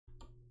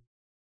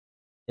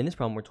In this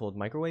problem, we're told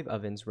microwave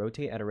ovens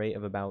rotate at a rate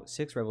of about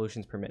 6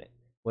 revolutions per minute.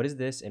 What is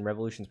this in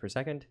revolutions per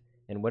second?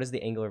 And what is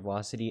the angular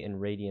velocity in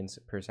radians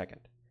per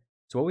second?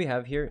 So what we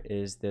have here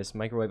is this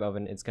microwave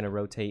oven. It's going to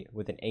rotate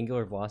with an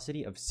angular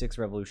velocity of 6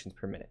 revolutions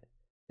per minute.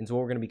 And so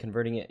what we're going to be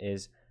converting it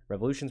is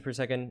revolutions per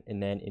second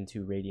and then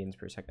into radians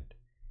per second.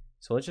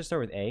 So let's just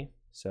start with A.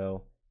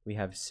 So we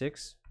have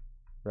 6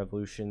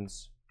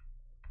 revolutions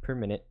per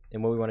minute.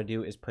 And what we want to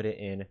do is put it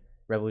in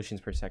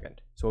revolutions per second.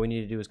 So what we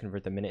need to do is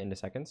convert the minute into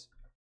seconds.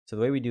 So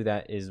the way we do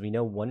that is we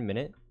know 1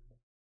 minute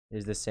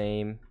is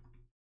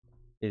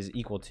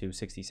equal to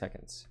 60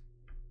 seconds.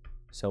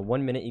 So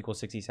 1 minute equals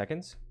 60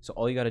 seconds. So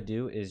all you got to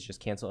do is just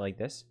cancel it like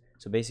this.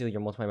 So basically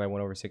you're multiplying by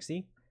 1 over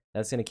 60.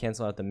 That's going to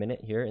cancel out the minute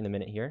here and the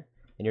minute here.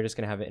 And you're just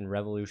going to have it in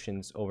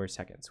revolutions over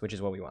seconds, which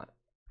is what we want.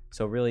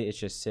 So really it's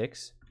just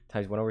 6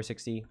 times 1 over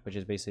 60, which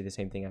is basically the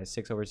same thing as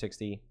 6 over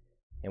 60.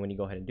 And when you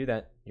go ahead and do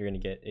that, you're going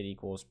to get it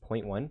equals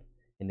 0.1.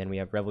 And then we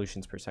have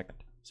revolutions per second.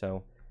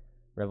 So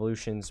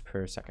revolutions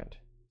per second.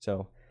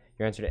 So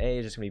your answer to A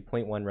is just going to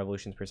be 0.1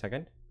 revolutions per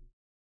second.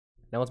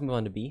 Now let's move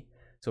on to B.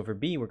 So for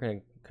B, we're going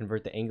to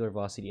convert the angular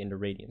velocity into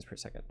radians per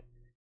second.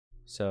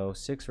 So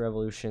 6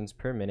 revolutions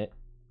per minute.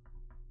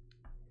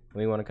 And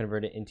we want to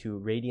convert it into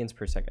radians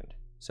per second.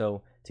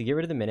 So to get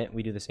rid of the minute,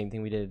 we do the same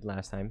thing we did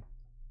last time.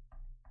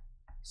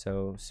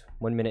 So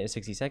 1 minute is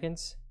 60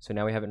 seconds. So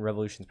now we have it in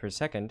revolutions per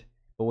second,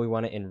 but we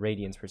want it in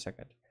radians per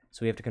second.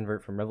 So we have to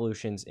convert from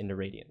revolutions into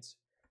radians.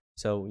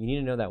 So you need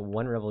to know that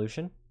 1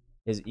 revolution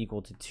is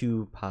equal to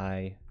 2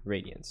 pi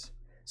radians.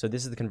 So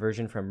this is the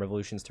conversion from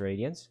revolutions to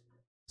radians.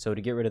 So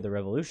to get rid of the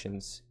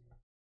revolutions,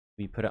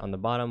 we put it on the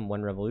bottom,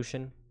 1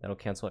 revolution. That'll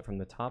cancel it from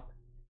the top,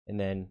 and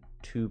then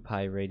 2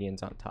 pi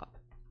radians on top.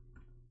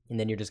 And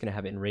then you're just going to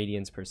have it in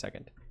radians per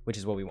second, which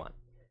is what we want.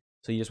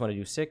 So you just want to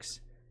do 6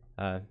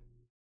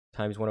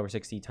 times 1 over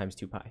 60 times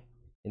 2 pi.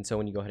 And so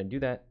when you go ahead and do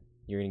that,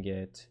 you're going to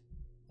get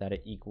that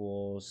it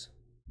equals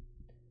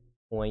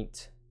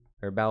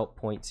about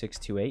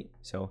 0.628.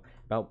 So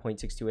about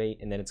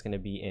 0.628, and then it's going to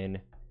be in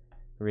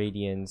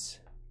radians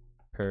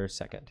per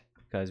second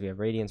because we have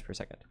radians per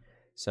second.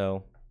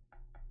 So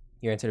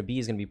your answer to B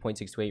is going to be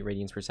 0.628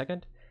 radians per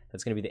second.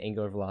 That's going to be the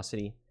angular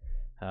velocity,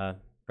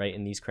 right,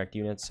 in these correct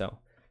units. So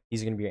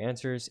these are going to be your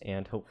answers,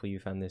 and hopefully you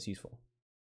found this useful.